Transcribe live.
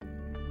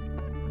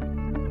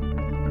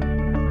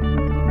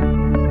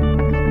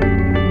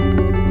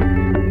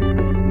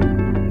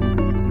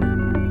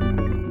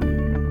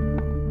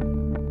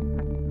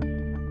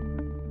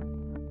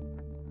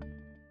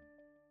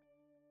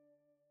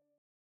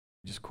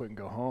quit and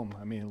go home.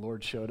 I mean, the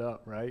Lord showed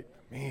up, right?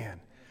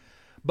 Man.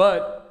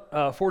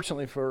 But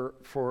fortunately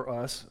for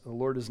us, the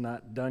Lord is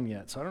not done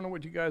yet. So I don't know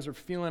what you guys are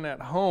feeling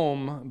at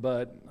home,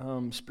 but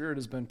Spirit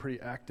has been pretty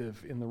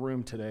active in the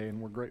room today,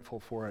 and we're grateful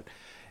for it.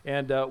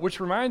 And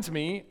which reminds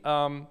me,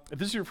 if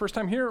this is your first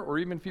time here, or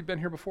even if you've been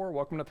here before,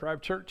 welcome to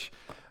Thrive Church.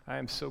 I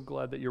am so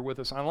glad that you're with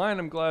us online.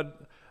 I'm glad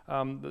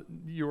that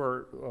you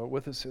are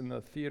with us in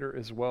the theater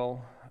as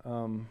well,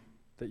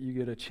 that you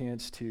get a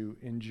chance to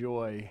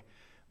enjoy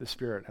the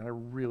Spirit. And I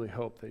really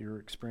hope that you're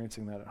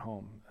experiencing that at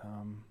home.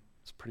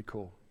 It's pretty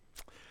cool.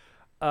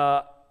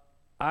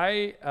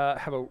 I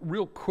have a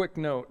real quick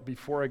note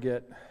before I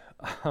get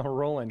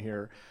rolling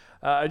here.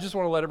 I just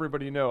want to let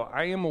everybody know,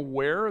 I am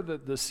aware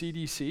that the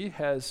CDC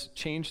has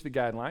changed the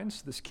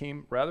guidelines. This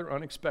came rather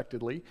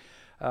unexpectedly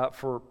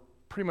for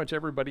pretty much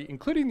everybody,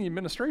 including the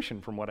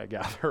administration, from what I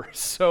gather.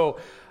 So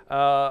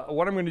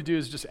what I'm going to do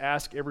is just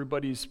ask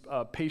everybody's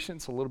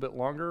patience a little bit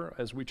longer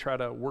as we try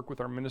to work with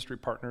our ministry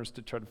partners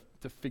to try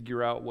to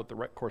figure out what the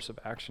right course of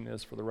action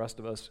is for the rest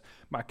of us.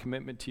 My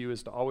commitment to you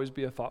is to always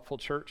be a thoughtful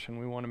church, and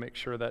we want to make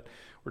sure that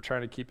we're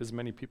trying to keep as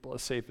many people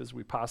as safe as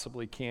we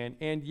possibly can,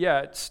 and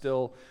yet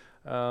still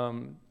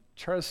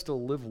try to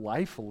still live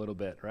life a little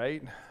bit,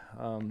 right?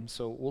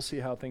 So we'll see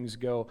how things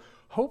go.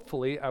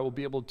 Hopefully, I will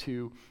be able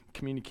to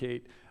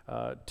communicate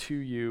to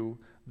you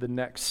the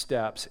next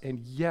steps. And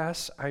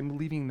yes, I'm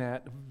leaving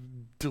that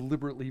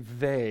deliberately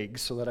vague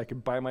so that I can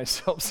buy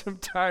myself some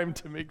time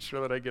to make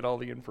sure that I get all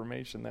the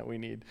information that we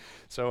need.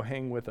 So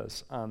hang with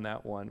us on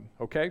that one,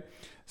 okay?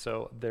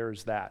 So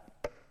there's that.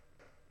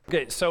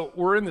 Okay, so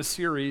we're in the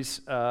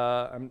series.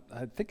 I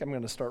think I'm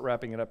going to start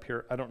wrapping it up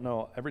here. I don't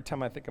know. Every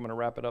time I think I'm going to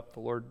wrap it up, the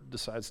Lord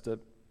decides to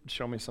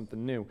show me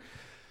something new.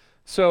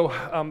 So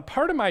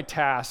part of my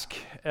task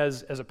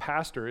as a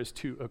pastor is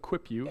to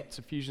equip you. It's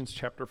Ephesians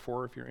chapter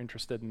 4, if you're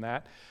interested in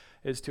that,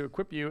 is to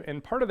equip you.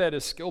 And part of that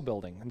is skill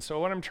building. And so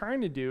what I'm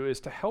trying to do is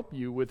to help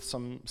you with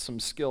some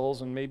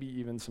skills and maybe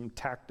even some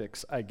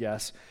tactics, I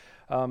guess,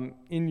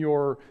 in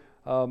your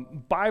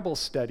Bible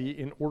study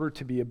in order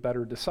to be a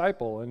better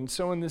disciple. And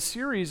so in this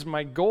series,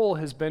 my goal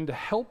has been to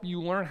help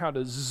you learn how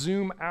to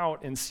zoom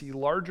out and see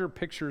larger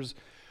pictures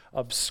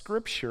of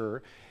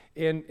Scripture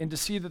and to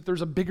see that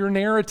there's a bigger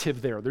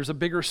narrative there. There's a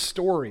bigger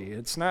story.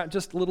 It's not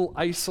just little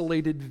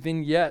isolated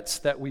vignettes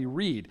that we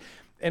read,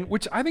 and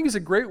which I think is a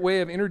great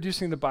way of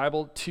introducing the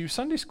Bible to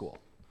Sunday school,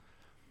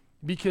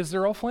 because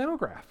they're all flannel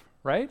graph,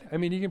 right? I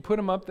mean, you can put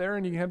them up there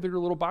and you can have their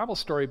little Bible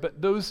story,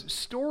 but those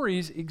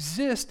stories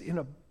exist in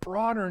a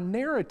broader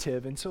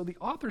narrative, and so the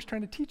author's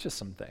trying to teach us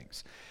some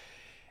things.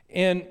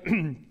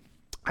 And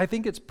I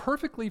think it's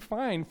perfectly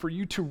fine for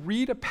you to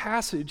read a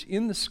passage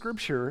in the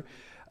Scripture,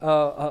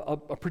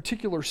 a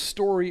particular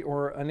story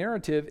or a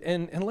narrative,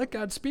 and let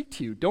God speak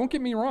to you. Don't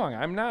get me wrong.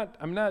 I'm not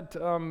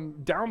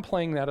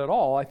downplaying that at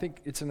all. I think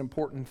it's an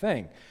important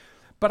thing.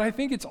 But I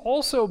think it's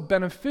also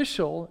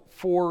beneficial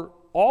for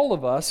all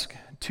of us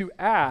to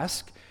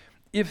ask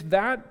if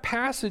that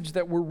passage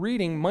that we're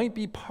reading might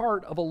be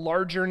part of a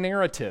larger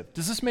narrative.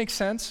 Does this make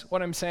sense,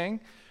 what I'm saying?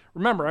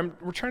 Remember,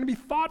 we're trying to be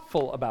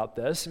thoughtful about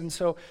this, and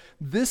so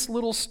this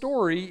little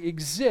story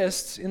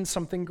exists in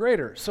something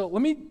greater. So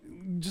let me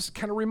just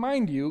kind of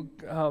remind you,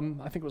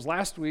 I think it was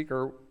last week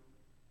or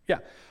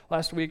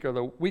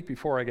the week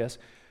before, I guess,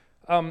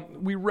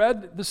 we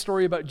read the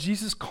story about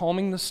Jesus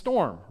calming the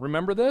storm.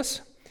 Remember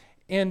this?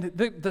 And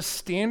the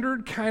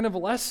standard kind of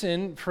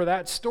lesson for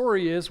that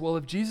story is, well,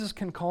 if Jesus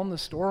can calm the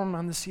storm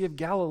on the Sea of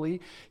Galilee,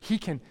 he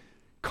can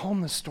calm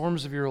the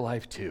storms of your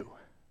life too,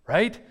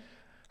 right?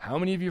 How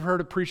many of you have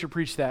heard a preacher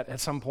preach that at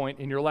some point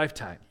in your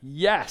lifetime?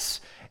 Yes,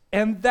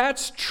 and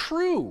that's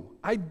true.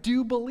 I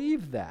do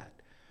believe that.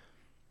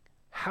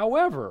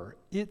 However,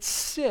 it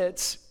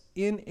sits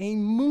in a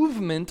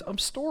movement of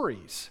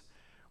stories.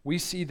 We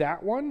see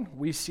that one.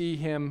 We see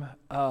him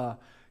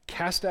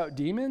cast out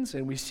demons,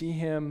 and we see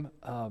him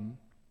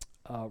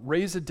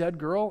raise a dead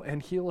girl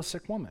and heal a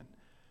sick woman.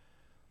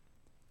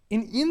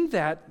 And in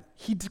that,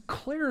 he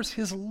declares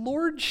his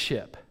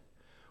lordship,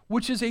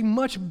 which is a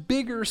much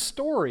bigger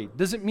story.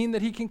 Does it mean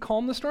that he can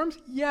calm the storms?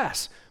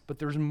 Yes, but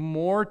there's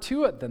more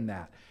to it than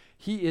that.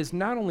 He is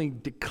not only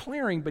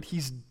declaring, but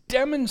he's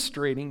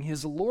demonstrating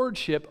his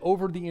lordship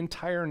over the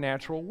entire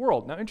natural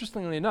world. Now,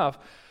 interestingly enough,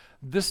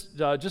 just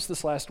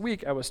this last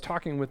week, I was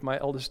talking with my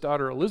eldest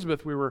daughter,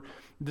 Elizabeth. We were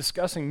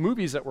discussing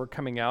movies that were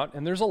coming out,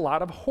 and there's a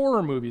lot of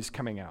horror movies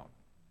coming out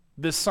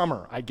this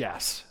summer, I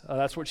guess.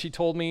 That's what she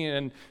told me,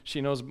 and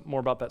she knows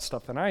more about that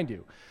stuff than I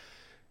do.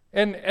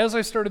 And as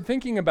I started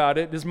thinking about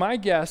it, my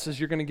guess is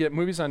you're going to get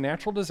movies on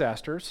natural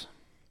disasters,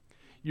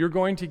 you're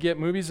going to get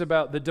movies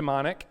about the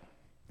demonic,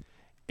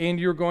 and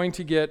you're going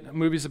to get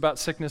movies about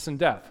sickness and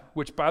death,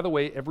 which, by the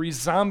way, every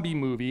zombie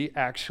movie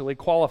actually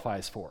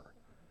qualifies for.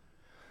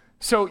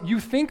 So you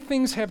think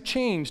things have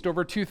changed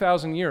over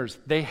 2,000 years.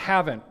 They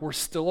haven't. We're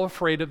still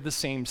afraid of the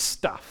same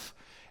stuff.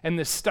 And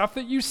the stuff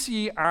that you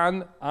see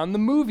on the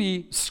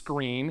movie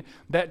screen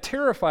that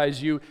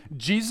terrifies you,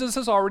 Jesus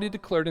has already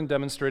declared and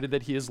demonstrated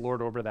that he is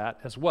Lord over that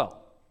as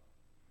well.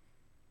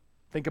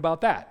 Think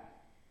about that.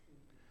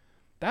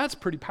 That's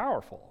pretty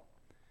powerful.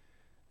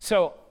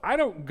 So I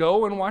don't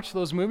go and watch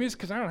those movies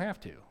because I don't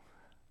have to.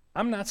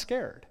 I'm not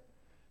scared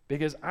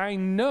because I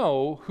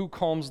know who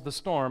calms the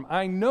storm.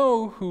 I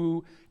know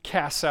who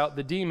casts out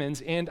the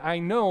demons, and I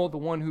know the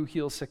one who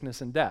heals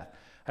sickness and death.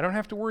 I don't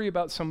have to worry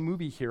about some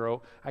movie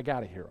hero. I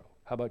got a hero.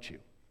 How about you?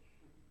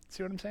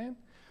 See what I'm saying?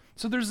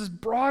 So there's this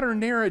broader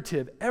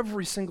narrative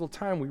every single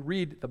time we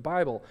read the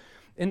Bible.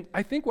 And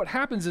I think what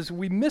happens is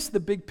we miss the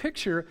big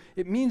picture.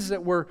 It means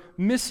that we're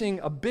missing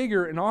a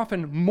bigger and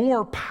often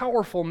more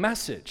powerful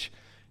message.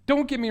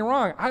 Don't get me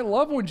wrong. I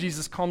love when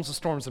Jesus calms the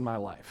storms in my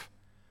life.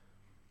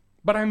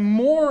 But I'm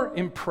more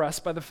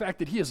impressed by the fact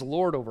that he is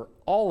Lord over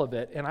all of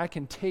it, and I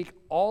can take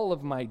all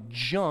of my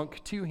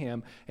junk to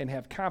him and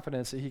have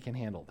confidence that he can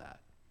handle that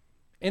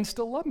and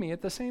still love me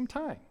at the same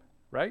time,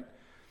 right?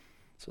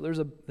 So there's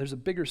a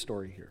bigger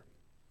story here.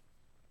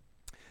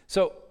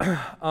 So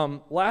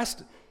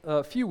last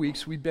few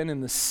weeks, we've been in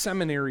the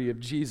seminary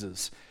of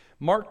Jesus.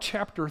 Mark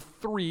chapter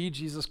 3,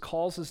 Jesus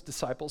calls his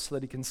disciples so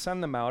that he can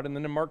send them out. And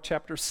then in Mark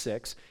chapter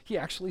 6, he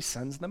actually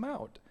sends them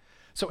out.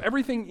 So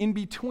everything in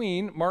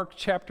between Mark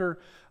chapter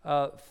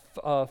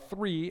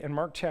 3 and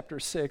Mark chapter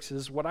 6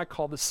 is what I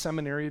call the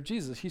seminary of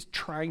Jesus. He's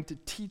trying to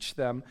teach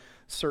them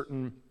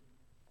certain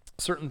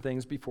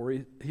things before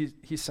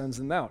he sends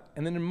them out.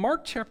 And then in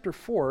Mark chapter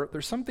 4,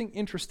 there's something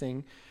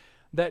interesting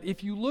that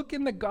if you look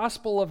in the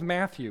Gospel of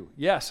Matthew,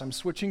 yes, I'm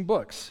switching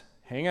books,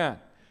 hang on.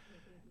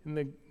 In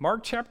the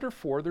Mark chapter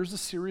 4, there's a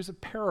series of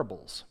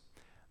parables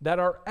that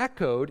are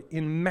echoed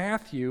in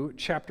Matthew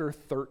chapter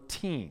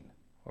 13,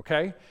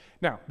 okay?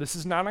 Now, this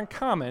is not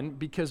uncommon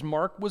because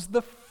Mark was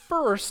the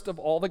first of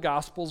all the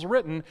Gospels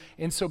written,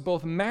 and so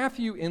both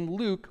Matthew and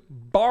Luke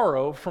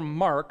borrow from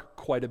Mark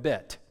quite a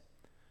bit.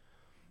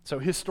 So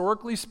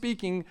historically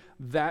speaking,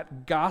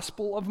 that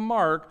Gospel of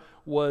Mark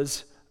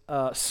was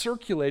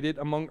circulated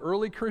among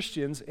early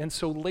Christians, and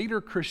so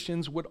later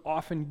Christians would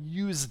often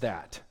use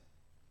that.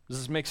 Does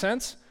this make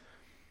sense?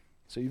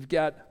 So you've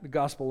got the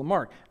Gospel of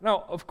Mark.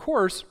 Now, of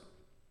course,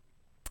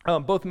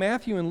 both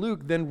Matthew and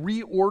Luke then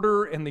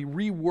reorder and they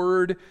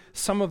reword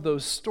some of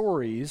those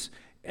stories,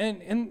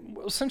 and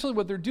essentially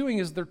what they're doing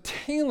is they're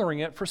tailoring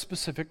it for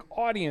specific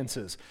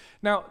audiences.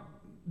 Now,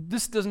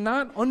 this does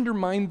not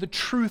undermine the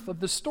truth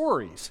of the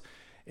stories.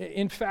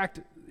 In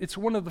fact, it's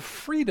one of the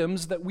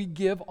freedoms that we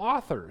give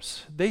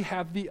authors. They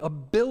have the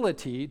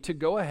ability to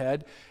go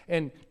ahead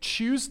and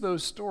choose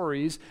those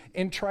stories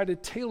and try to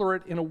tailor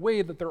it in a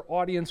way that their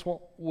audience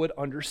would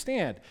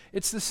understand.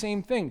 It's the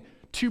same thing.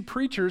 Two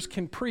preachers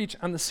can preach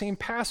on the same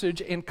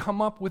passage and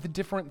come up with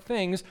different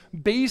things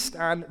based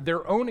on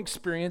their own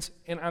experience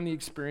and on the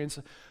experience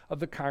of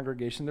the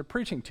congregation they're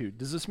preaching to.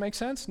 Does this make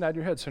sense? Nod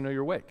your head so I know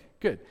you're awake.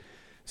 Good.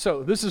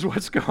 So this is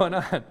what's going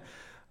on.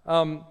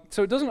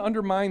 So it doesn't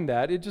undermine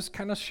that. It just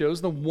kind of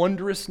shows the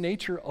wondrous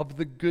nature of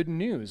the good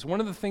news. One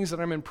of the things that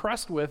I'm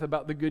impressed with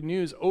about the good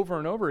news over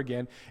and over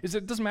again is that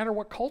it doesn't matter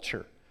what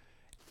culture.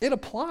 It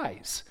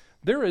applies.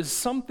 There is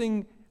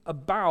something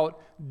about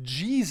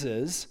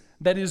Jesus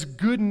that is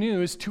good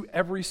news to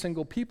every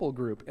single people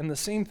group. And the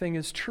same thing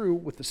is true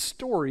with the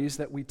stories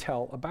that we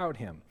tell about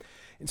him.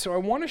 And so I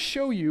want to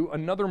show you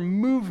another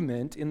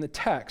movement in the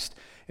text.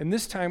 And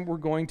this time we're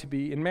going to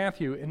be in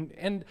Matthew.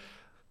 And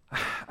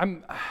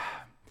I'm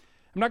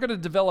not going to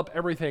develop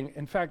everything.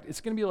 In fact,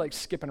 it's going to be like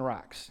skipping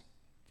rocks.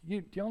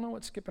 Do y'all know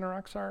what skipping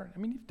rocks are? I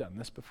mean, you've done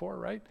this before,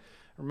 right?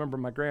 I remember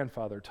my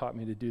grandfather taught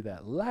me to do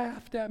that.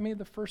 Laughed at me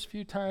the first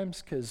few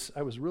times because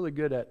I was really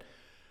good at,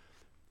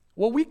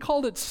 well, we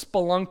called it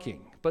spelunking.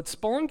 But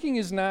spelunking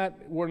is not,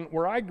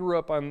 where I grew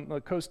up on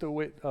the coast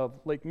of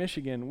Lake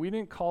Michigan, we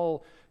didn't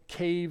call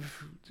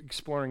cave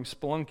exploring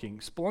spelunking.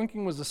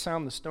 Spelunking was the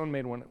sound the stone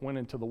made when it went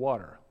into the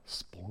water.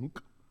 Splunk,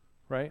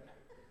 right?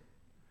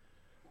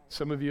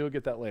 Some of you will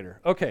get that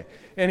later. Okay,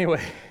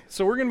 anyway,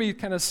 so we're going to be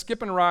kind of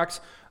skipping rocks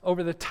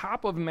over the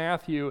top of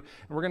Matthew,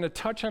 and we're going to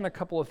touch on a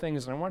couple of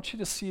things, and I want you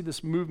to see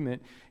this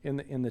movement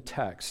in the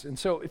text. And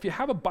so if you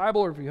have a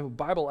Bible or if you have a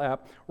Bible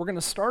app, we're going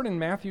to start in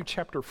Matthew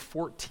chapter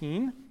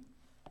 14.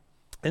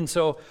 And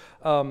so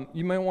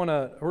you might want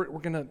to, we're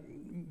going to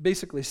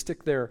basically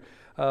stick there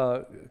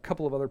a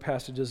couple of other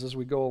passages as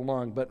we go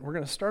along, but we're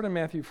going to start in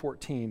Matthew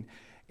 14.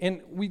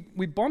 And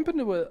we bump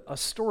into a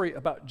story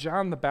about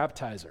John the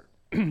Baptizer.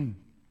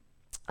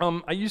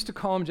 I used to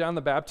call him John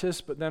the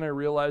Baptist, but then I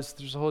realized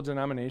there's a whole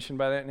denomination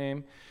by that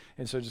name,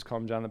 and so I just call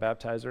him John the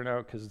Baptizer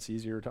now because it's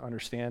easier to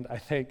understand, I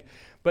think.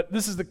 But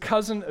this is the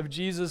cousin of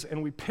Jesus,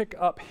 and we pick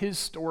up his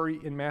story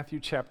in Matthew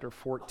chapter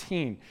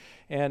 14.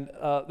 And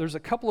there's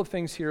a couple of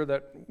things here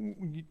that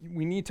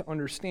we need to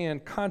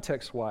understand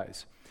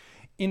context-wise.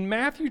 In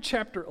Matthew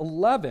chapter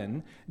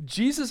 11,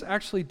 Jesus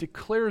actually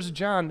declares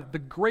John the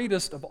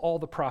greatest of all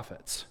the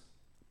prophets,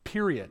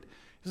 period.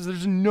 He says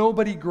there's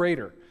nobody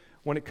greater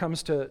when it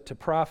comes to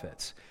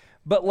prophets.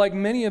 But like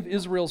many of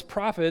Israel's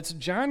prophets,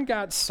 John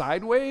got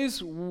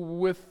sideways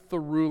with the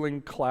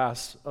ruling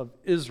class of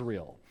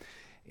Israel.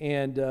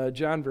 And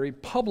John very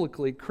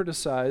publicly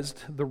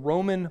criticized the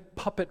Roman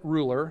puppet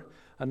ruler,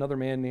 another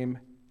man named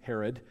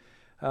Herod,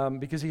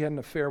 because he had an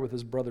affair with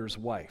his brother's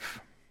wife.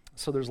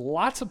 So there's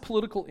lots of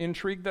political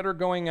intrigue that are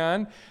going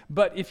on.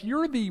 But if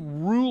you're the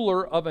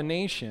ruler of a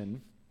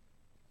nation,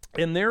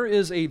 and there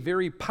is a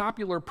very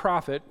popular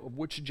prophet, of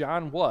which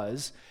John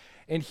was,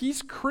 and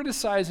he's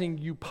criticizing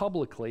you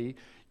publicly,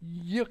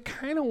 you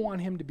kind of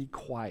want him to be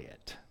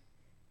quiet.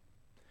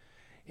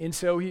 And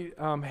so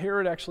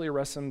Herod actually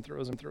arrests him,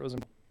 throws him.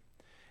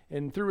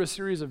 And through a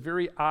series of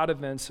very odd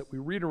events that we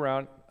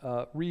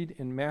read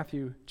in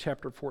Matthew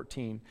chapter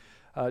 14,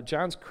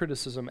 John's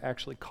criticism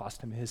actually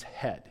cost him his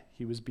head.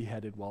 He was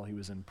beheaded while he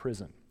was in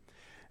prison.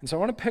 And so I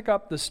want to pick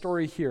up the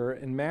story here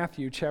in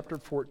Matthew chapter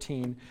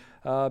 14,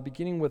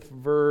 beginning with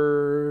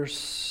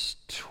verse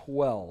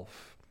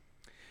 12.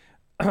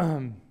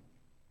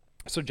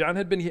 So John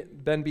had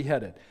been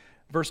beheaded.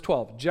 Verse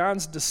 12,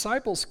 John's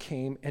disciples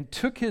came and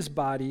took his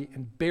body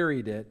and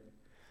buried it.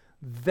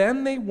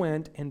 Then they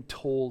went and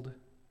told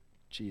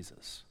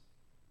Jesus.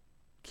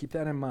 Keep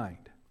that in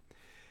mind.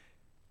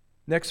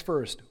 Next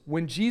verse,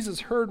 when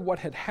Jesus heard what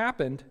had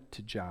happened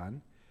to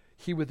John,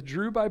 he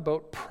withdrew by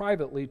boat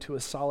privately to a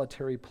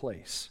solitary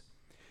place.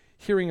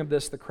 Hearing of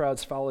this, the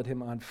crowds followed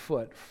him on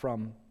foot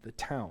from the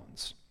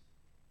towns.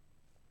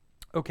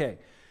 Okay,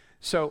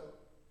 so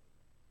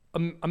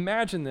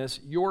imagine this,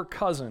 your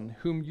cousin,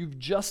 whom you've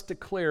just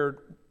declared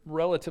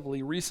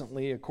relatively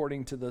recently,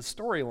 according to the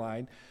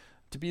storyline,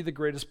 to be the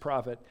greatest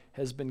prophet,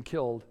 has been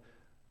killed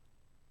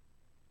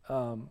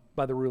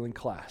by the ruling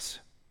class.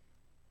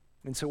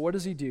 And so what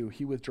does he do?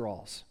 He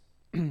withdraws.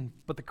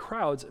 But the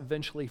crowds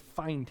eventually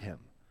find him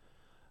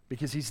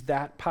because he's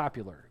that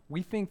popular.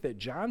 We think that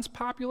John's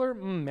popular.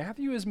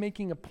 Matthew is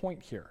making a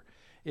point here.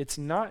 It's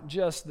not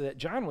just that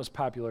John was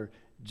popular,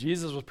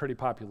 Jesus was pretty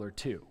popular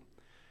too.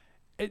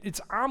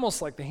 It's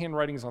almost like the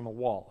handwriting's on the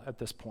wall at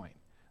this point,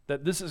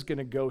 that this is going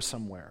to go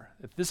somewhere.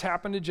 If this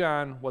happened to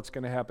John, what's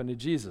going to happen to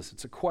Jesus?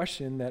 It's a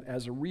question that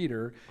as a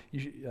reader,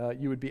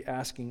 you would be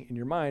asking in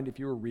your mind if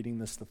you were reading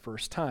this the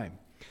first time.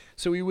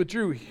 So he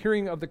withdrew.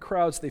 Hearing of the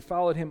crowds, they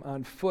followed him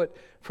on foot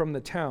from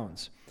the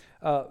towns.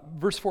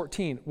 Verse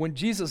 14, when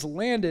Jesus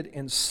landed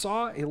and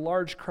saw a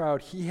large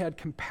crowd, he had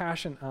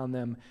compassion on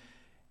them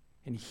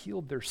and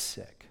healed their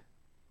sick.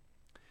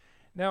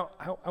 Now,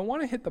 I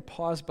want to hit the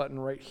pause button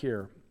right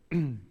here.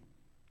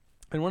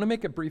 I want to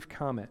make a brief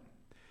comment.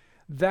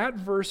 That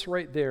verse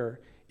right there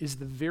is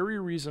the very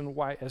reason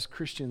why, as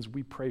Christians,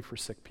 we pray for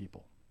sick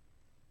people.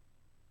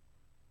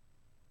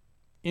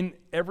 In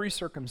every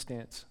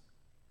circumstance.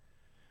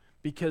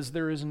 Because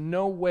there is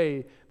no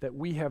way that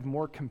we have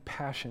more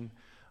compassion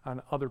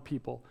on other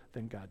people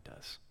than God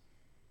does.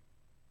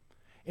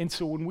 And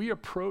so when we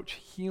approach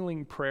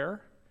healing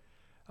prayer,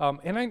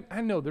 and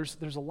I know there's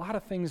a lot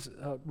of things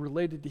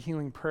related to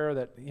healing prayer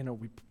that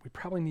we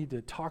probably need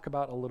to talk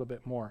about a little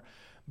bit more.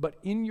 But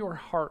in your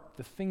heart,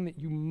 the thing that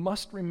you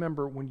must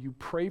remember when you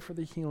pray for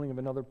the healing of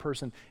another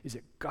person is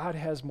that God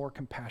has more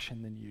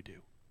compassion than you do.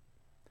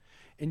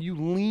 And you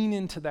lean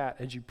into that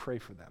as you pray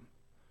for them.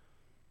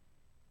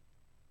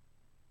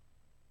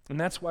 And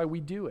that's why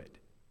we do it.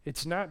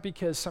 It's not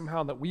because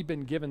somehow that we've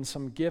been given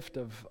some gift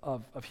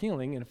of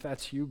healing, and if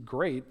that's you,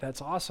 great, that's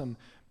awesome.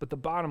 But the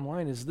bottom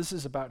line is this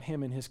is about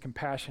him and his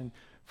compassion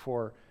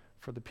for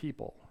the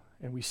people.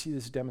 And we see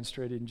this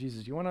demonstrated in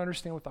Jesus. You want to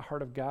understand what the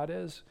heart of God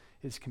is?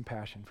 His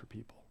compassion for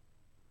people.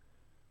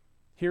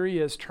 Here he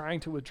is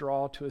trying to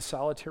withdraw to a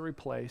solitary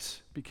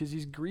place because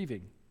he's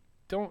grieving.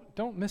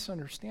 Don't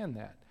misunderstand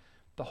that.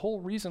 The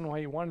whole reason why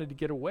he wanted to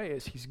get away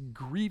is he's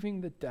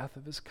grieving the death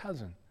of his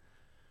cousin.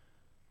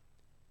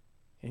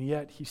 And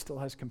yet, he still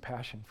has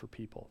compassion for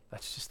people.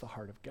 That's just the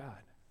heart of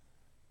God.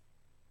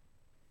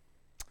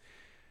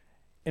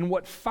 And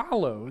what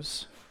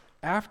follows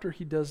after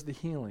he does the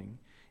healing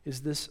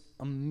is this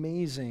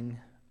amazing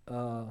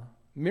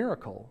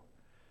miracle.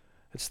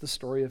 It's the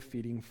story of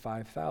feeding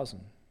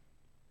 5,000.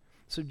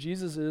 So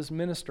Jesus is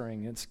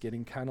ministering. It's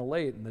getting kind of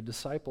late, and the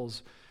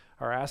disciples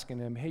are asking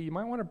him, hey, you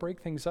might want to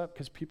break things up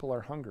because people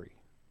are hungry.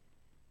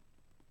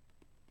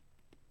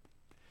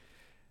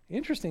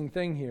 Interesting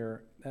thing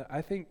here,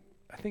 I think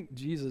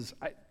Jesus,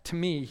 to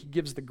me, he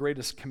gives the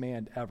greatest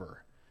command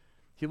ever.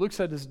 He looks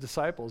at his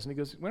disciples and he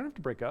goes, we don't have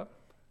to break up.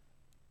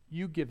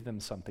 You give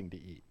them something to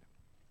eat.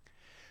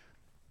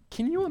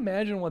 Can you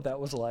imagine what that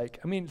was like?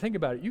 I mean, think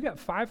about it. You got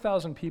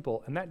 5,000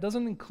 people, and that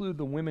doesn't include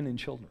the women and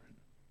children.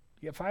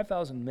 You got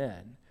 5,000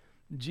 men.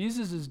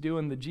 Jesus is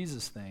doing the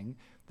Jesus thing.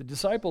 The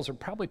disciples are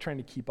probably trying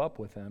to keep up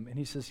with him, and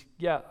he says,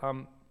 get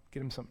them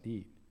something to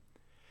eat.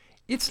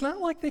 It's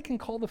not like they can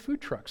call the food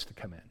trucks to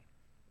come in.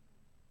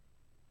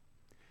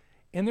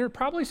 And they're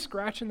probably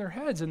scratching their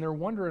heads, and they're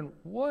wondering,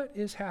 what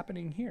is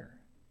happening here?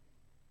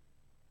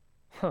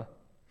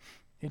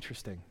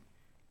 Interesting.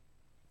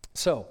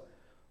 So,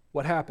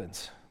 what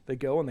happens? They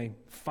go and they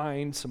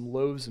find some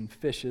loaves and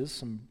fishes,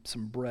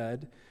 some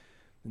bread,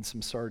 and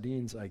some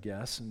sardines, I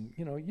guess. And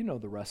you know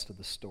the rest of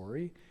the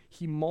story.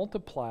 He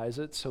multiplies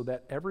it so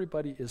that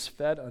everybody is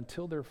fed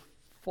until they're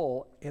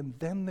full, and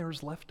then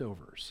there's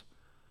leftovers.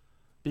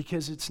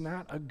 Because it's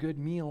not a good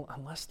meal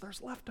unless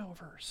there's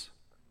leftovers,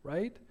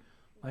 right?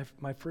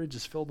 My fridge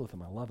is filled with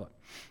them. I love it.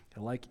 I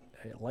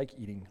like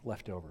eating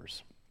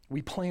leftovers.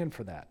 We plan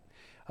for that.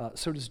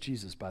 So does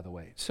Jesus, by the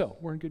way. So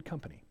we're in good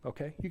company,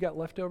 okay? You got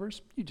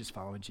leftovers? You just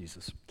follow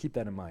Jesus. Keep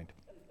that in mind.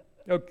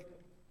 Okay,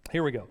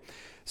 here we go.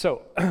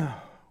 So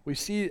we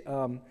see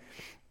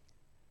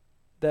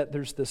that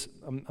there's this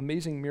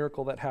amazing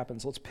miracle that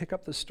happens. Let's pick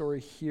up the story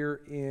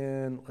here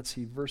in,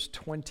 verse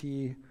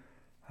 22.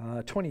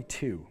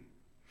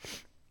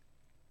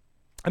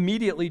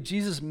 Immediately,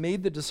 Jesus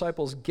made the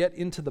disciples get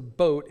into the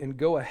boat and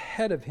go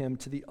ahead of him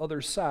to the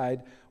other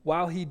side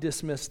while he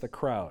dismissed the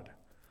crowd.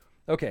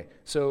 Okay,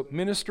 so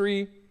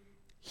ministry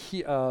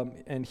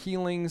and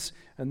healings,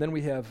 and then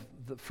we have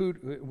the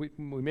food.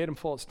 We made them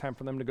full. It's time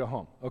for them to go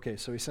home. Okay,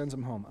 so he sends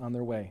them home on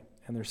their way,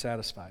 and they're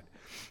satisfied.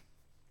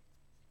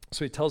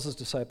 So he tells his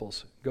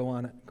disciples, go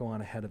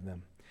on ahead of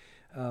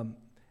them.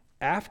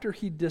 After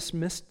he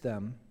dismissed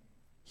them,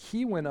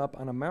 he went up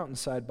on a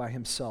mountainside by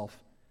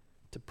himself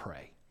to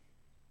pray.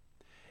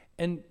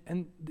 And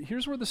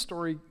here's where the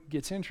story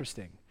gets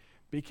interesting,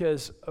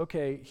 because,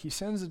 okay, he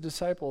sends the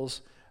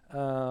disciples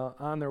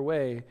on their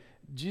way.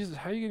 Jesus,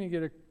 how are you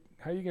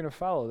going to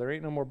follow? There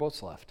ain't no more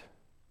boats left.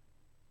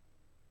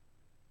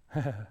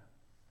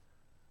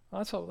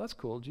 Well, that's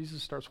cool.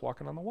 Jesus starts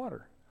walking on the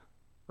water,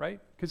 right?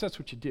 Because that's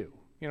what you do.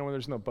 When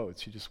there's no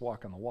boats, you just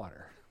walk on the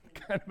water,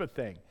 kind of a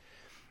thing.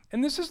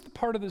 And this is the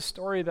part of the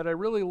story that I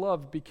really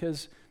love,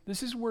 because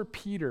this is where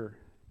Peter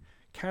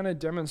kind of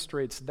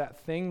demonstrates that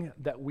thing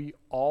that we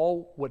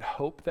all would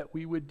hope that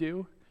we would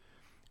do.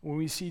 When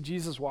we see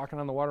Jesus walking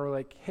on the water, we're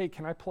like, hey,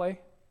 can I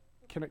play?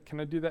 Can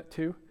I do that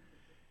too?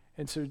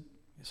 And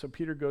so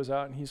Peter goes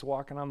out and he's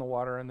walking on the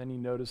water, and then he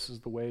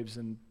notices the waves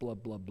and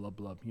blub, blub, blub,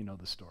 blub. You know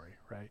the story,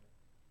 right?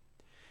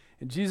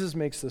 And Jesus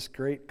makes this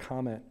great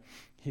comment.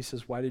 He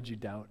says, why did you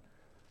doubt?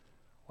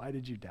 Why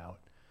did you doubt?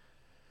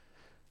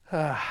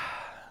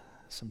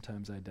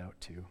 Sometimes I doubt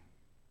too.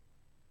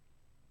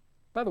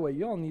 By the way,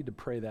 you all need to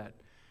pray that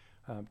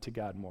to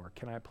God more.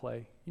 Can I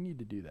play? You need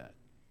to do that.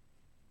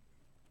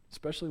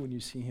 Especially when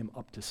you see him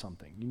up to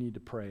something. You need to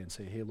pray and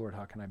say, hey, Lord,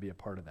 how can I be a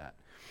part of that?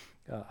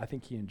 I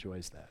think he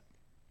enjoys that.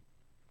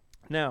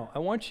 Now, I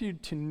want you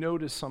to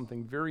notice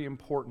something very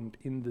important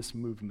in this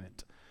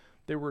movement.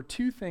 There were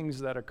two things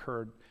that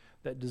occurred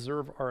that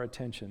deserve our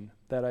attention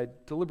that I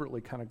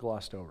deliberately kind of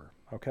glossed over,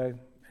 okay?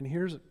 And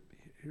here's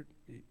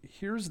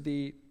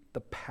the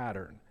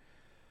pattern,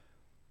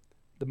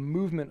 the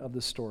movement of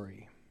the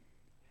story.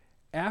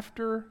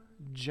 After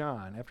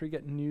he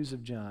got news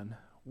of John,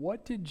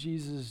 what did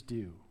Jesus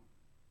do?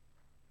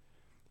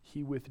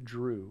 He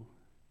withdrew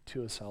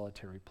to a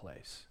solitary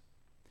place.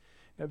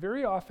 Now,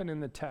 very often in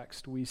the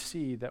text, we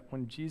see that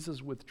when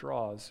Jesus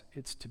withdraws,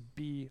 it's to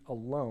be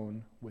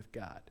alone with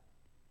God.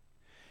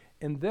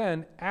 And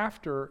then,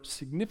 after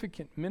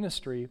significant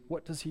ministry,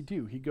 what does he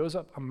do? He goes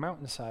up a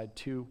mountainside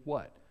to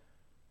what?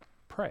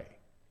 Pray.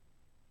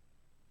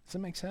 Does that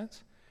make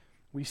sense?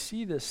 We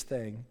see this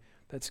thing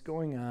that's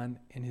going on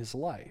in his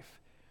life.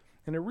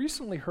 And I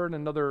recently heard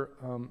another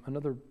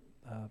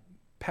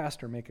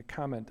pastor make a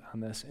comment on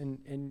this,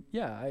 and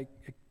I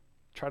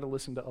try to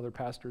listen to other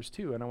pastors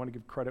too, and I want to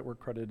give credit where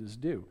credit is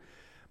due.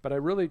 But I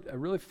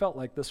really felt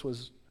like this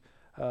was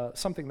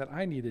something that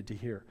I needed to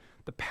hear.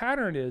 The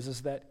pattern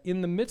is that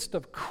in the midst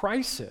of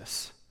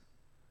crisis,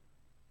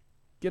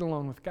 get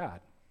alone with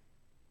God.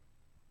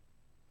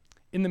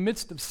 In the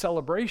midst of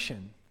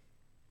celebration,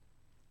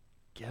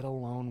 get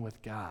alone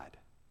with God.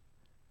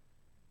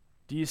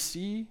 Do you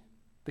see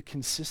the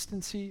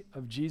consistency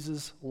of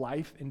Jesus'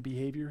 life and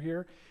behavior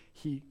here?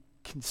 He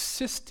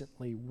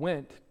consistently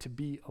went to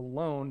be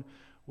alone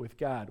with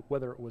God.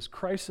 Whether it was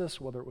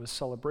crisis, whether it was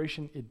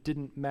celebration, it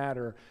didn't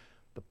matter.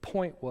 The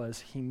point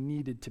was he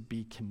needed to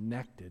be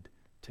connected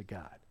to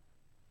God.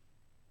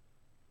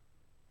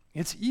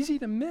 It's easy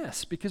to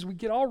miss because we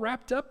get all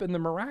wrapped up in the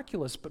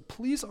miraculous, but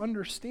please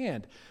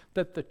understand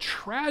that the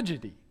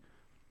tragedy,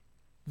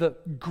 the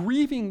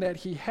grieving that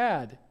he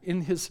had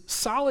in his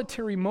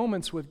solitary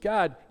moments with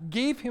God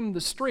gave him the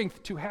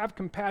strength to have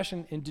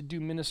compassion and to do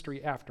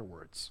ministry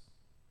afterwards.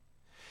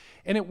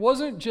 And it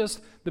wasn't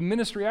just the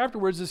ministry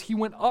afterwards, as he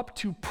went up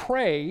to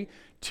pray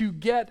to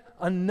get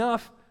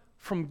enough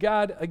from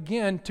God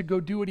again to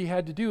go do what he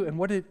had to do. And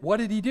what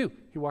did he do?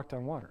 He walked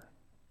on water.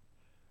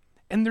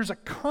 And there's a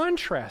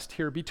contrast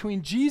here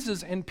between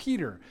Jesus and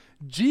Peter.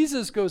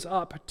 Jesus goes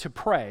up to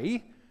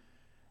pray.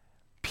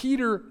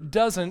 Peter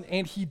doesn't,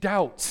 and he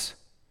doubts.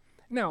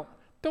 Now,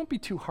 don't be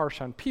too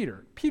harsh on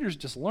Peter. Peter's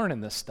just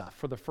learning this stuff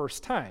for the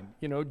first time.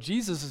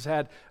 Jesus has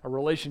had a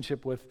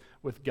relationship with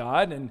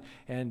God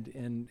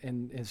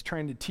and is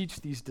trying to teach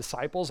these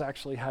disciples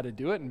actually how to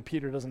do it, and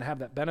Peter doesn't have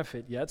that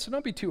benefit yet, so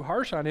don't be too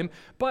harsh on him.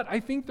 But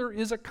I think there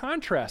is a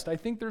contrast. I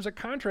think there's a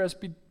contrast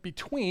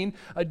between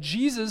a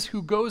Jesus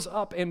who goes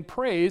up and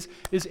prays,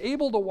 is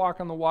able to walk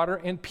on the water,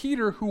 and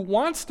Peter who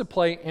wants to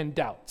play and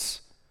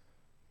doubts.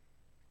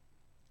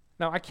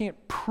 Now, I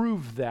can't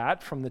prove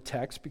that from the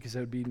text because I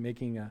would be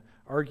making an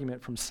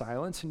argument from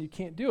silence, and you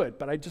can't do it.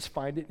 But I just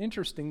find it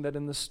interesting that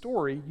in the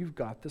story, you've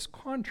got this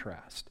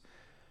contrast.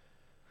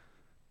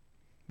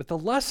 But the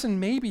lesson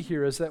maybe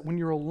here is that when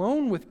you're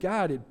alone with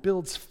God, it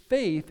builds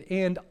faith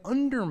and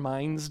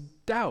undermines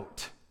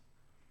doubt.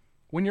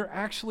 When you're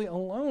actually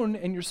alone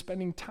and you're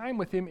spending time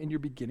with him and you're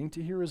beginning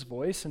to hear his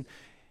voice, and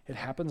it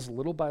happens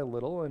little by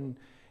little.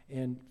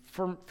 And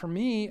for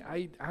me,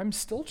 I'm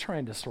still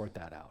trying to sort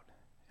that out.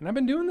 And I've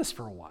been doing this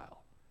for a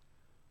while.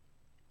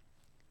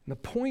 And the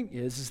point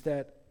is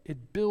that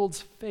it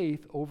builds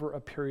faith over a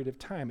period of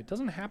time. It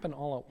doesn't happen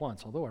all at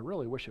once, although I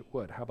really wish it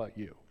would. How about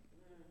you?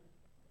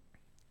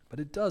 But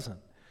it doesn't.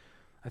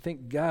 I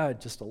think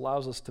God just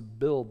allows us to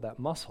build that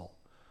muscle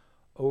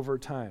over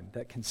time,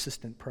 that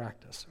consistent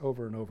practice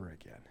over and over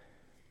again.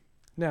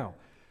 Now,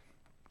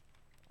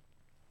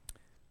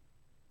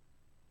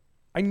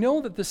 I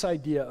know that this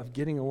idea of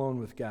getting alone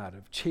with God,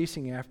 of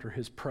chasing after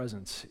his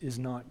presence, is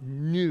not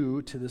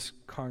new to this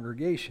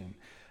congregation,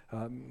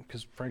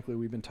 because frankly,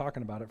 we've been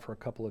talking about it for a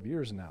couple of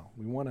years now.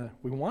 We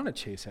want to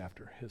chase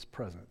after his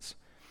presence.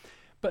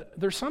 But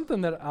there's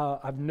something that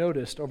I've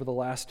noticed over the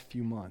last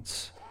few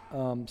months,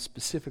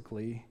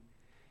 specifically,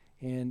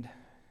 and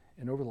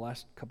over the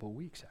last couple of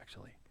weeks,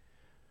 actually.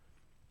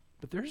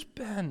 But there's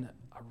been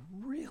a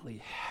really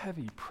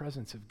heavy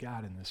presence of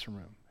God in this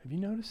room. Have you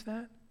noticed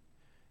that?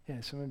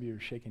 Yeah, some of you are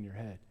shaking your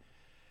head.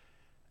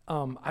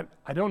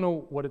 I don't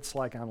know what it's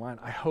like online.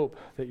 I hope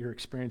that you're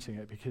experiencing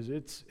it because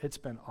it's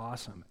been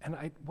awesome.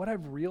 And what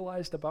I've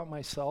realized about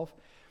myself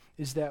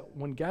is that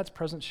when God's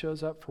presence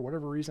shows up, for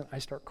whatever reason, I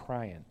start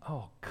crying.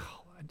 Oh,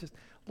 God,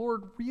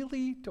 Lord,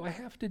 really? Do I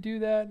have to do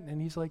that?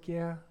 And he's like,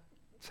 yeah,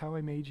 that's how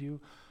I made you.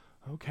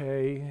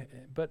 Okay,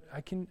 but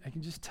I can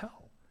just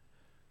tell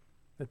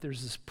that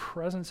there's this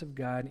presence of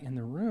God in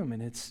the room,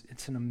 and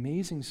it's an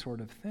amazing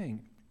sort of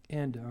thing.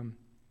 And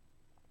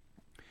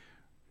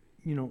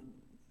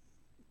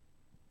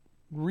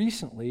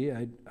recently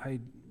I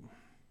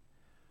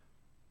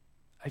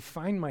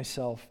find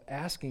myself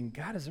asking,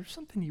 God, is there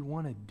something you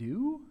want to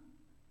do?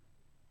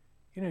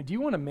 Do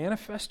you want to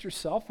manifest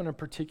yourself in a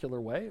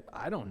particular way?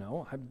 I don't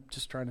know. I'm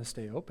just trying to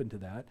stay open to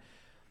that.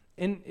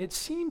 And it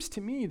seems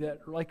to me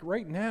that, like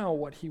right now,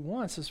 what he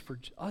wants is for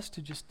us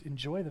to just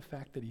enjoy the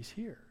fact that he's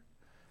here,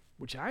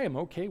 which I am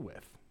okay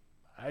with.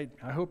 I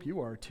hope you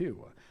are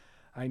too.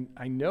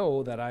 I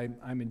know that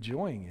I'm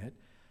enjoying it,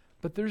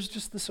 but there's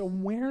just this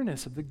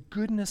awareness of the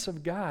goodness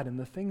of God and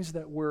the things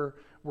that we're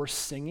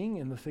singing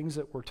and the things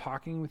that we're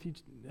talking with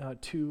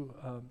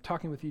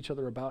each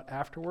other about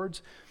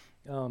afterwards.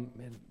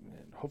 And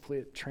hopefully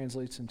it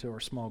translates into our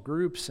small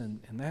groups and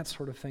that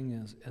sort of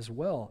thing as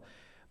well.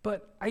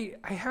 But I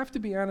have to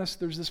be honest,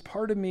 there's this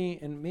part of me,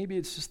 and maybe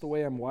it's just the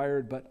way I'm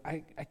wired, but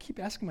I keep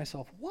asking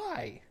myself,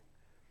 why?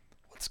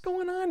 What's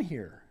going on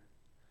here?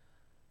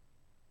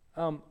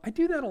 I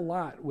do that a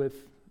lot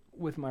with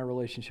my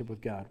relationship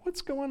with God.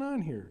 What's going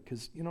on here?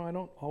 Because, I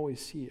don't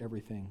always see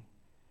everything.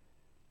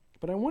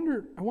 But I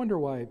wonder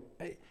why.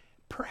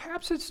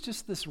 Perhaps it's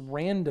just this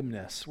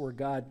randomness where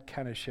God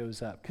kind of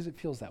shows up, because it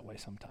feels that way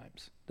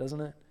sometimes,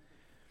 doesn't it?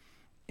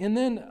 And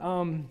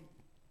then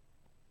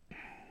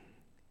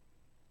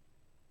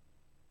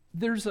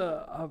there's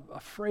a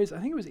phrase, I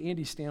think it was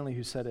Andy Stanley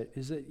who said it,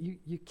 is that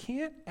you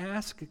can't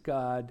ask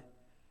God,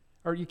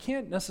 or you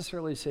can't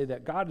necessarily say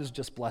that God is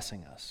just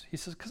blessing us. He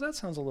says, because that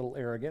sounds a little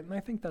arrogant, and I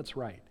think that's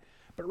right.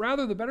 But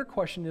rather, the better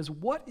question is,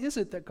 what is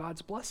it that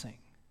God's blessing?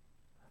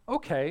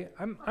 Okay,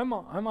 I'm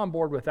on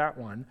board with that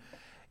one.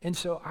 And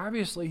so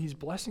obviously he's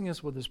blessing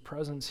us with his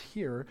presence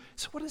here.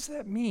 So what does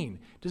that mean?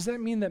 Does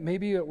that mean that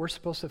maybe we're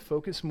supposed to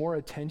focus more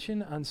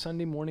attention on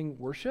Sunday morning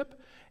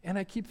worship? And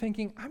I keep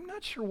thinking, I'm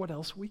not sure what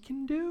else we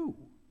can do.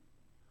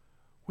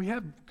 We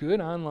have good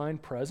online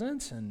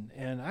presence, and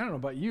I don't know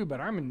about you, but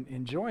I'm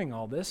enjoying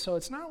all this. So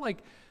it's not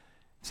like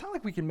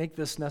we can make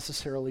this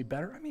necessarily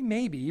better. I mean,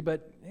 maybe,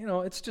 but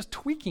it's just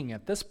tweaking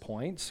at this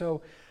point.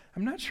 So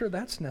I'm not sure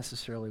that's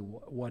necessarily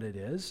what it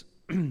is.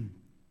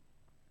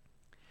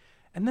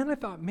 And then I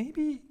thought,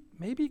 maybe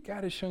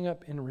God is showing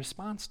up in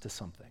response to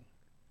something.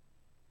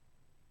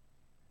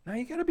 Now,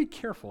 you got to be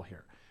careful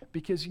here,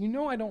 because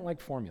I don't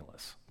like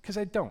formulas, because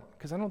I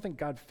don't think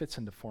God fits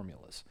into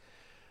formulas.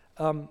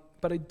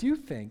 But I do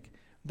think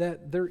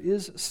that there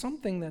is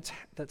something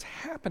that's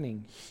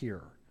happening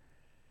here.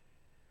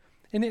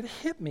 And it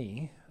hit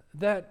me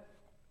that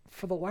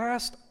for the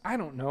last, I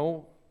don't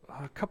know,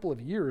 a couple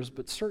of years,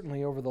 but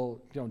certainly over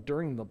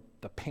during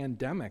the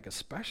pandemic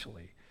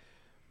especially,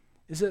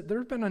 is that there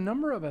have been a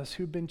number of us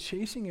who've been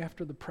chasing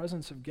after the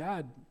presence of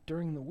God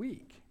during the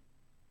week.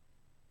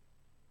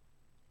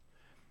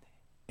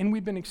 And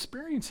we've been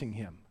experiencing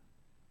him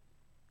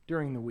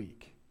during the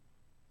week.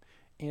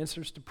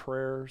 Answers to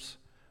prayers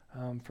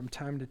from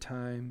time to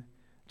time,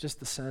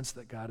 just the sense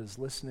that God is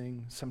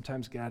listening.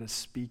 Sometimes God is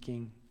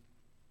speaking.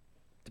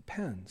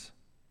 Depends.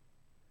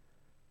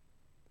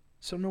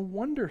 So no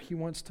wonder he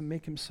wants to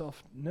make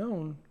himself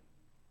known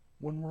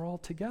when we're all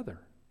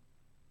together.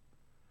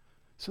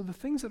 So the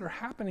things that are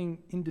happening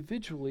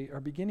individually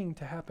are beginning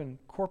to happen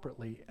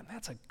corporately, and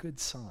that's a good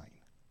sign.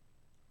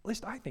 At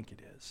least I think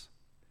it is.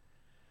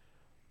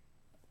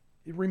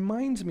 It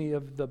reminds me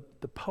of the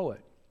poet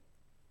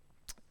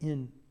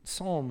in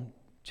Psalm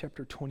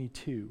chapter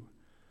 22.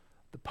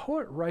 The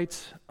poet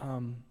writes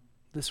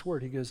this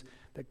word. He goes,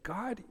 that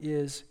God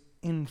is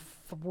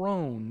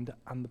enthroned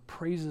on the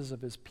praises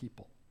of his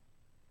people.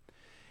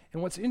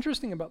 And what's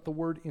interesting about the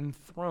word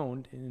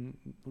enthroned,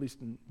 at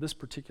least in this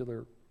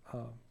particular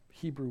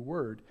Hebrew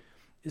word,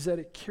 is that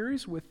it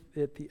carries with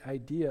it the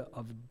idea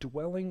of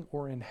dwelling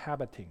or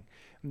inhabiting.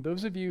 And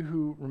those of you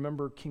who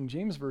remember King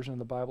James Version of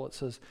the Bible, it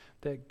says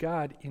that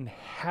God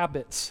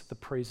inhabits the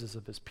praises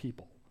of his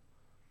people.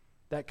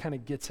 That kind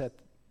of gets at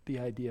the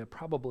idea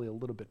probably a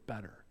little bit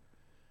better.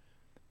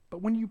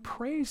 But when you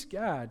praise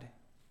God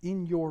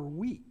in your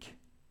week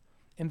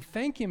and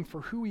thank him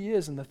for who he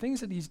is and the things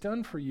that he's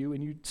done for you,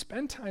 and you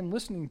spend time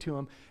listening to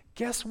him,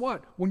 guess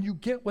what? When you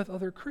get with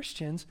other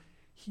Christians,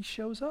 he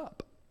shows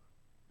up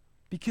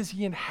because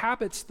he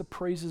inhabits the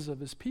praises of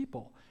his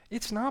people.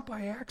 It's not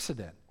by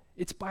accident.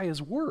 It's by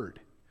his word.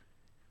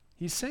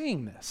 He's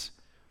saying this.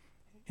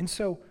 And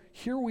so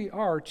here we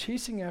are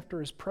chasing after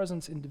his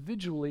presence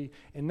individually,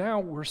 and now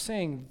we're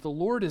saying the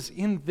Lord is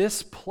in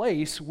this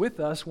place with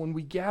us when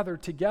we gather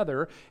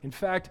together. In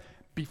fact,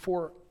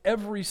 before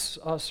every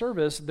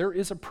service, there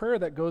is a prayer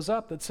that goes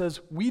up that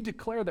says, we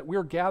declare that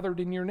we're gathered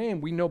in your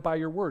name. We know by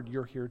your word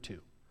you're here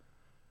too.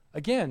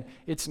 Again,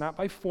 it's not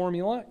by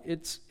formula.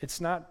 It's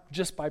not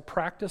just by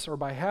practice or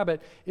by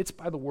habit. It's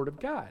by the word of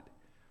God.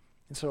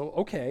 And so,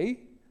 okay,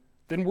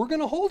 then we're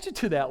going to hold you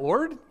to that,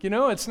 Lord.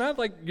 It's not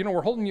like,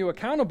 we're holding you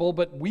accountable,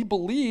 but we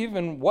believe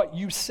in what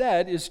you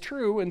said is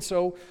true, and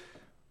so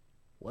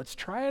let's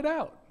try it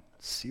out,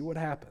 see what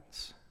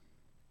happens.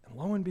 And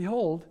lo and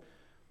behold,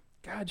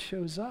 God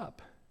shows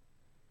up.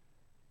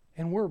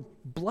 And we're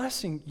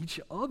blessing each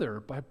other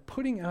by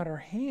putting out our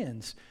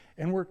hands,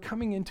 and we're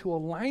coming into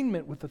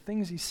alignment with the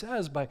things he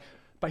says by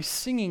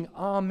singing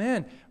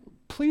amen.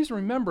 Please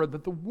remember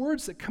that the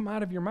words that come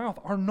out of your mouth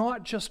are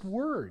not just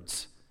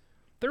words.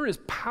 There is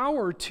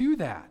power to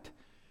that.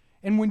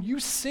 And when you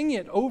sing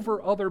it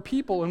over other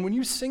people and when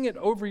you sing it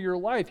over your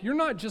life, you're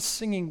not just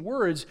singing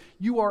words,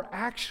 you are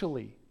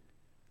actually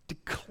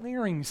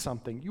declaring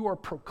something. You are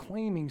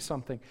proclaiming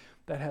something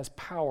that has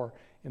power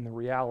in the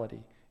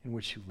reality in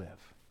which you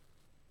live.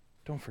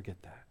 Don't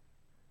forget that.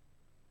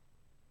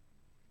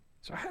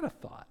 So I had a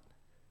thought.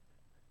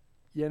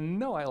 I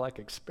like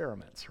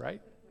experiments,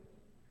 right?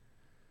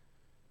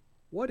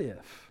 What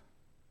if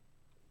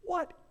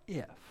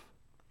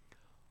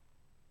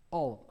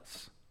all of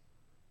us,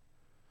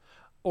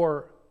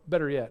 or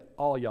better yet,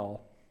 all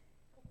y'all,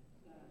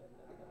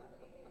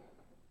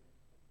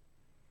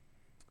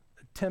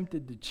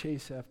 attempted to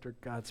chase after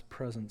God's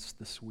presence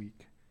this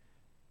week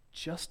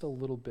just a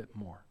little bit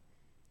more?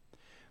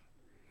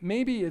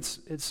 Maybe it's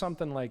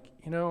something like,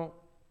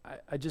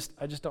 I just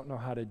don't know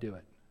how to do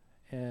it,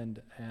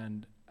 and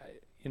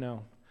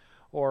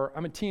or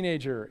I'm a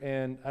teenager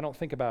and I don't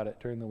think about it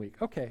during the week.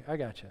 Okay, I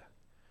got you.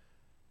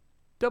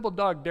 Double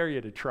dog dare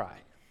you to try.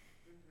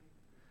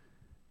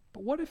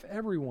 But what if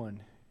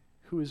everyone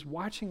who is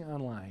watching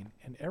online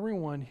and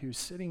everyone who's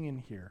sitting in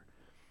here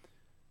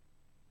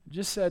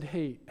just said,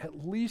 hey,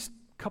 at least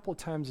a couple of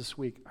times this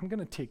week, I'm going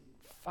to take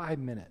 5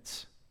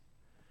 minutes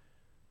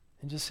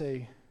and just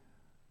say,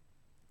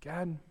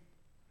 God,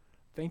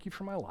 thank you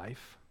for my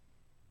life.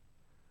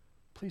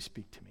 Please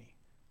speak to me.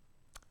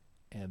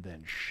 And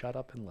then shut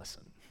up and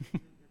listen.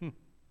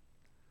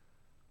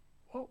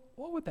 Well,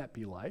 what would that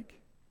be like?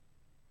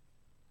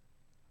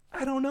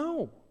 I don't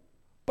know,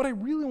 but I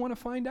really want to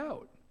find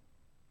out.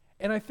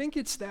 And I think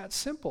it's that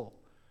simple,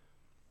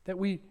 that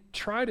we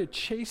try to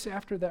chase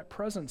after that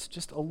presence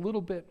just a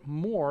little bit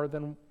more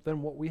than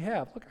what we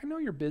have. Look, I know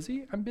you're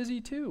busy. I'm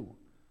busy too.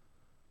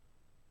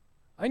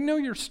 I know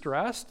you're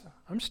stressed.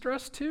 I'm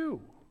stressed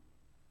too.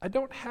 I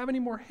don't have any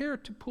more hair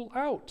to pull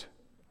out.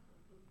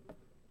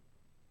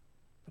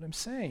 What I'm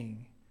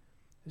saying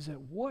is that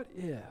what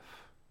if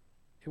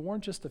it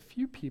weren't just a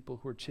few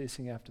people who are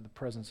chasing after the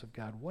presence of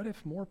God? What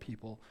if more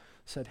people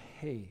said,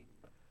 hey,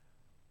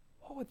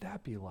 what would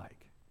that be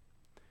like?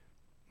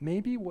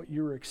 Maybe what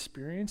you're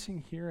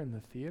experiencing here in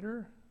the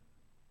theater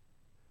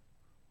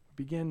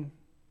begin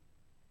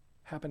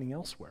happening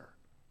elsewhere.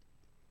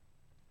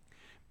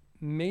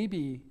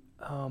 Maybe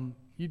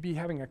you'd be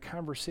having a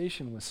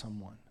conversation with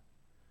someone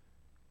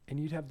and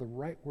you'd have the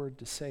right word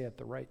to say at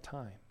the right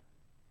time.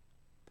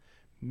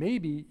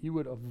 Maybe you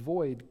would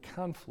avoid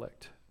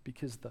conflict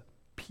because the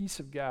peace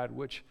of God,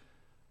 which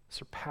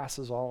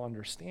surpasses all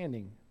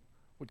understanding,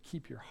 would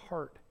keep your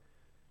heart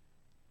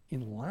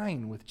in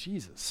line with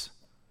Jesus.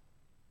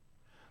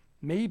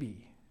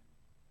 Maybe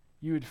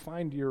you would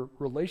find your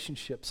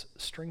relationships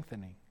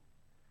strengthening.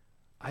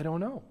 I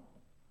don't know.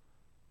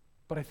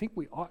 But I think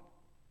we ought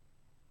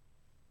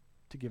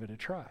to give it a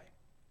try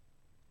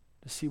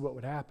to see what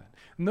would happen.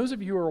 And those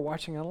of you who are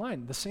watching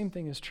online, the same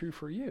thing is true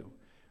for you.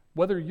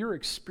 Whether you're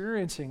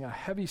experiencing a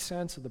heavy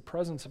sense of the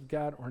presence of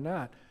God or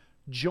not,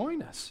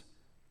 join us.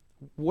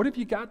 What have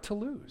you got to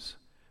lose?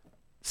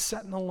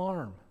 Set an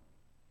alarm.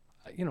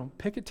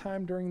 Pick a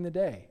time during the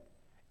day.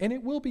 And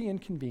it will be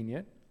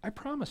inconvenient. I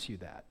promise you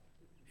that.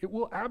 It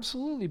will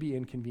absolutely be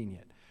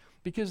inconvenient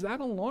because that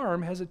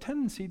alarm has a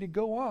tendency to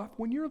go off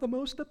when you're the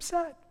most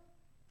upset.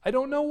 I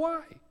don't know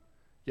why.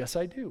 Yes,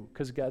 I do,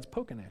 because God's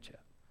poking at you.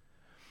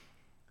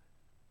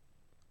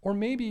 Or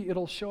maybe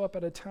it'll show up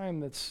at a time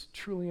that's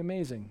truly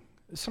amazing.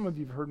 Some of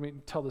you have heard me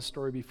tell this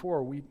story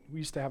before. We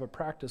used to have a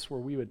practice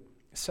where we would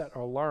set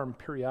our alarm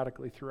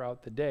periodically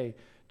throughout the day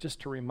just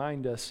to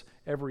remind us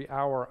every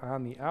hour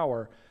on the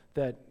hour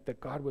that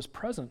God was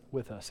present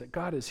with us, that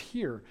God is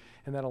here,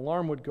 and that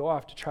alarm would go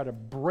off to try to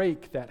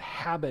break that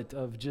habit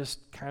of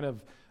just kind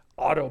of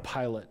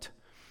autopilot.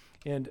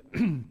 And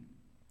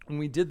when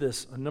we did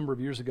this a number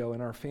of years ago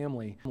in our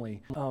family,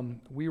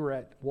 we were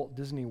at Walt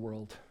Disney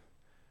World,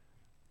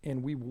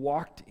 and we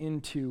walked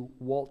into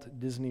Walt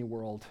Disney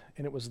World,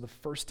 and it was the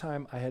first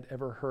time I had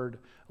ever heard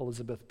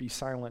Elizabeth be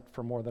silent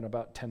for more than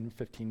about 10,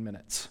 15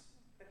 minutes.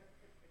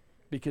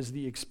 Because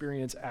the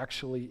experience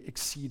actually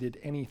exceeded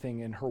anything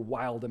in her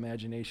wild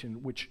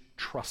imagination, which,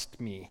 trust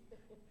me,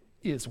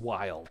 is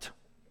wild.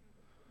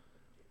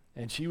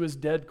 And she was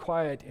dead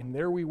quiet, and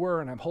there we were,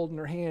 and I'm holding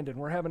her hand, and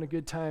we're having a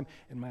good time,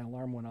 and my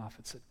alarm went off.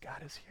 It said,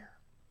 God is here.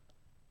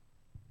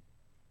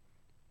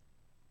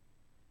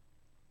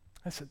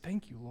 I said,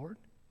 thank you, Lord.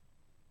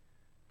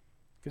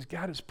 Because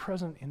God is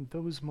present in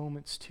those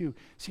moments too.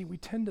 See, we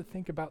tend to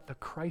think about the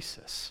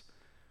crisis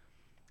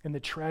and the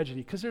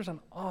tragedy, because there's an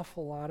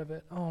awful lot of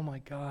it. Oh my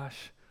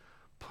gosh.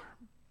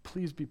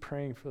 Please be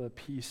praying for the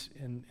peace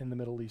in the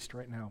Middle East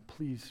right now.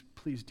 Please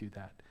do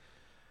that.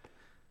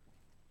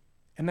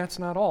 And that's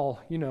not all.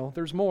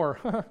 There's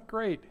more.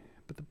 Great.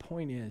 But the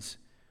point is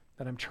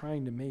that I'm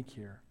trying to make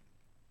here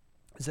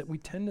is that we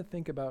tend to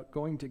think about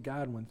going to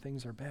God when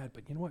things are bad,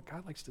 but you know what?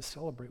 God likes to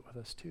celebrate with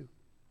us too.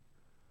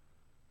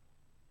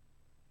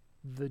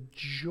 The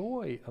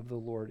joy of the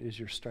Lord is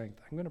your strength.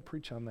 I'm going to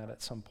preach on that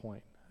at some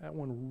point. That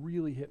one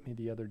really hit me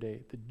the other day.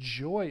 The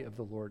joy of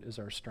the Lord is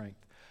our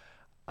strength.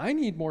 I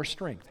need more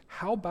strength.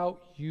 How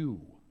about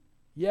you?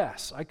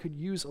 Yes, I could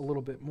use a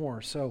little bit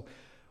more. So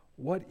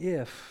what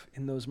if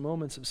in those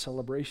moments of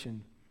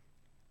celebration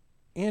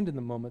and in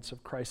the moments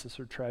of crisis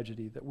or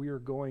tragedy that we are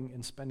going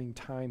and spending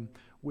time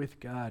with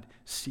God,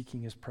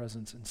 seeking his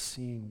presence and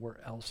seeing where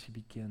else he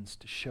begins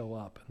to show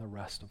up in the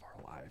rest of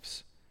our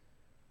lives?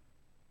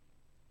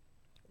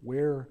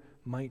 Where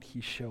might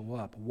he show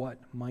up? What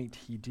might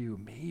he do?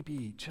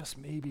 Maybe, just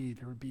maybe,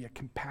 there would be a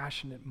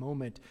compassionate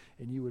moment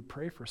and you would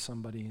pray for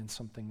somebody and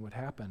something would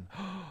happen.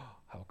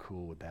 How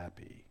cool would that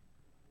be?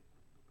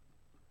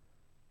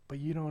 But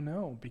you don't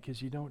know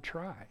because you don't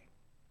try.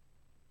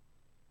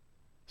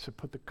 So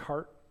put the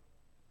cart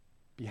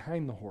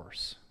behind the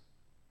horse.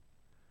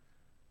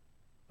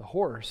 The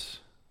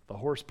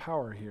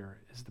horsepower here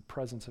is the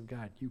presence of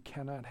God. You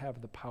cannot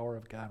have the power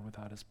of God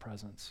without his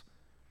presence.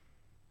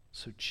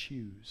 So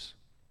choose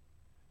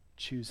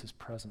his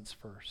presence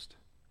first.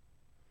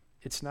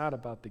 It's not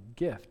about the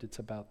gift, it's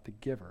about the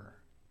giver,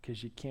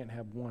 because you can't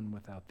have one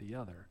without the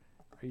other.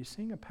 Are you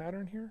seeing a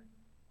pattern here?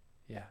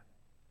 Yeah.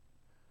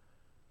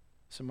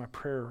 So my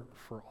prayer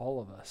for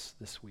all of us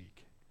this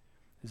week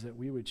is that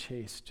we would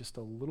chase just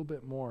a little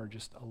bit more,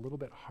 just a little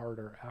bit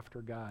harder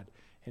after God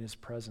in his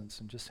presence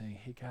and just saying,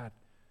 hey God,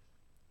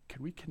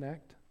 could we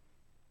connect?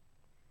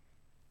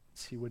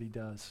 See what he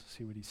does,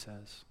 see what he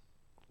says.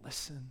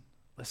 Listen,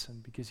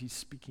 because he's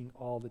speaking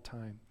all the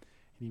time,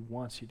 and he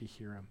wants you to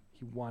hear him.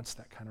 He wants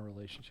that kind of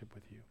relationship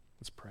with you.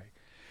 Let's pray.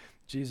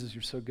 Jesus,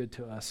 you're so good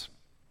to us.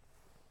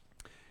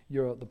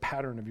 The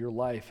pattern of your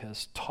life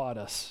has taught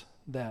us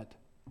that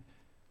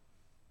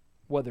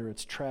whether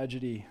it's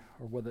tragedy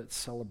or whether it's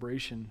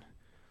celebration,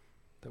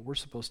 that we're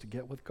supposed to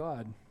get with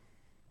God,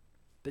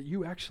 that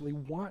you actually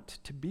want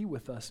to be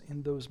with us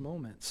in those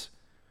moments,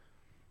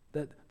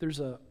 that there's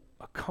a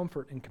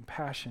comfort and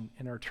compassion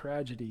in our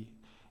tragedy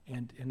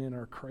and in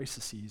our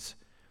crises.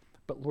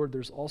 But Lord,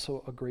 there's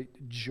also a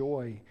great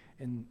joy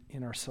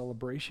in our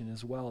celebration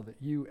as well, that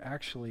you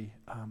actually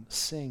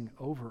sing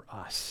over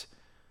us.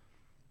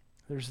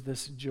 There's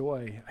this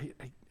joy.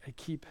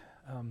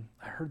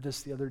 I heard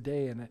this the other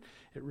day, and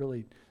it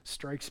really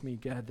strikes me,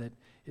 God, that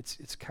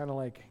it's kind of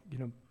like,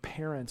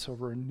 parents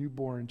over a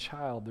newborn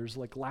child. There's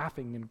like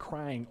laughing and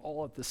crying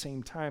all at the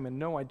same time. And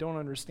no, I don't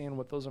understand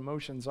what those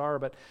emotions are,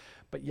 but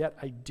yet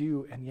I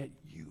do, and yet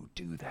you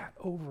do that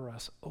over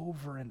us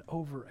over and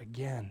over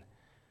again.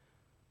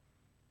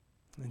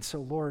 And so,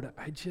 Lord,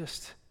 I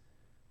just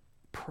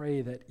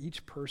pray that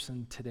each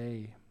person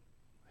today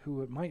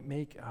who might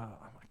make a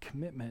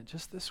commitment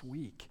just this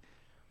week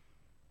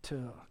to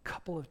a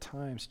couple of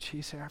times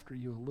chase after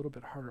you a little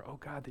bit harder, oh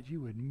God, that you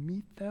would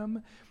meet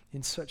them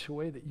in such a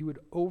way that you would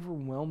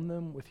overwhelm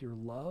them with your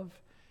love,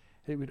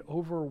 that you would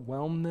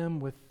overwhelm them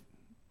with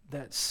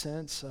that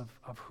sense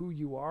of who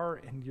you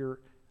are and your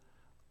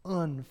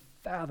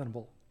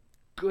unfathomable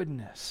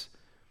goodness,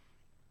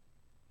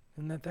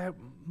 and that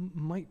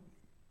might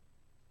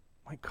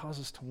cause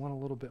us to want a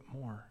little bit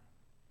more,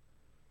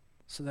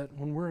 so that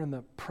when we're in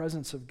the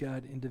presence of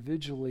God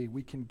individually,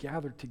 we can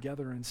gather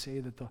together and say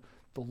that the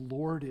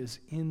Lord is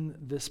in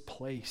this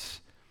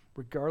place,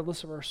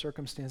 regardless of our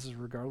circumstances,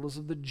 regardless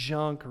of the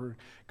junk, or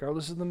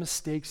regardless of the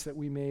mistakes that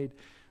we made,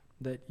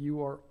 that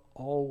you are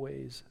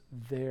always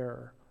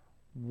there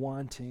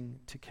wanting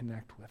to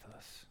connect with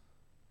us.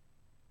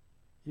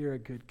 You're a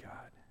good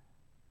God.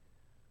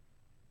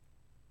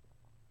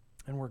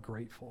 and we're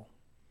grateful.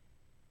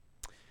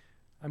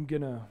 I'm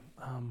going to,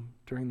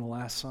 during the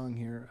last song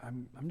here,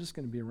 I'm just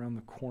going to be around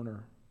the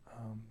corner,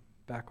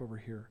 back over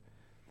here,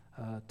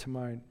 to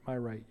my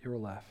right, your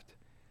left.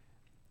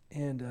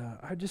 And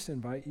I just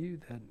invite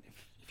you that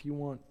if you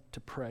want to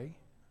pray,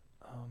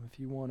 if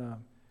you want to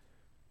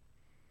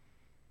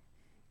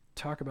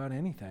talk about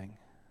anything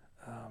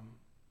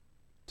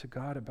to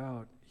God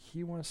about,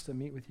 he wants to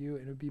meet with you,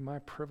 and it would be my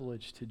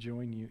privilege to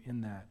join you in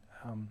that.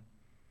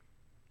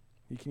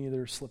 You can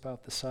either slip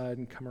out the side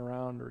and come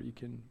around, or you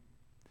can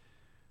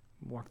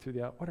walk through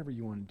the aisle, whatever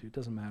you want to do. It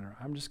doesn't matter.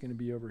 I'm just going to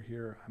be over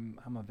here.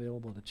 I'm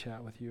available to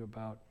chat with you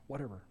about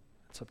whatever.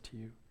 It's up to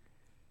you.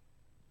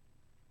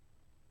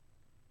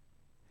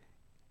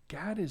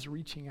 God is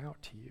reaching out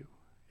to you.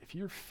 If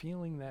you're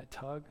feeling that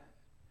tug,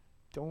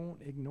 don't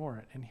ignore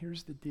it. And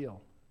here's the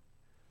deal.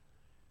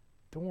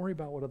 Don't worry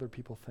about what other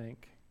people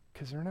think,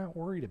 because they're not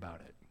worried about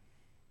it.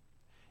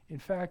 In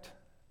fact,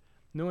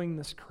 knowing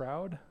this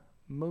crowd,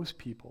 most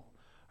people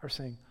are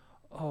saying,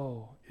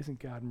 oh, isn't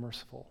God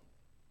merciful?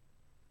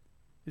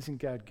 Isn't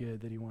God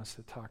good that he wants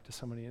to talk to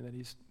somebody and that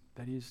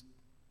he's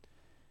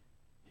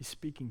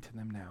speaking to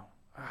them now?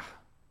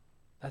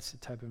 That's the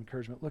type of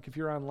encouragement. Look, if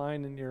you're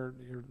online and you're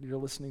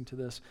listening to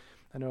this,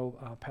 I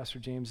know Pastor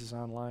James is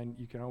online.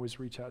 You can always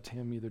reach out to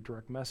him, either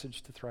direct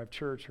message to Thrive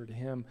Church or to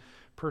him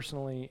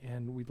personally,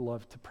 and we'd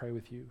love to pray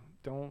with you.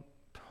 Don't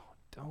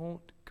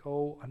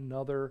go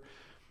another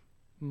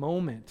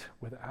moment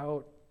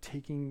without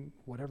taking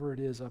whatever it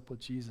is up with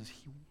Jesus.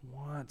 He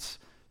wants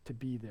to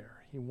be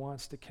there. He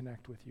wants to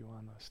connect with you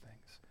on those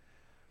things.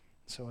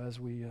 So as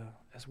we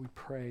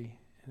pray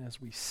and as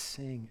we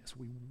sing, as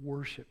we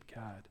worship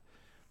God,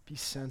 be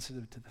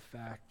sensitive to the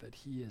fact that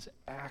he is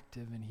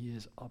active and he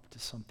is up to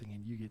something,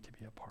 and you get to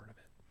be a part of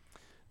it.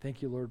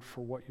 Thank you, Lord,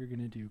 for what you're going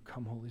to do.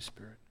 Come, Holy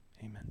Spirit.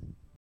 Amen.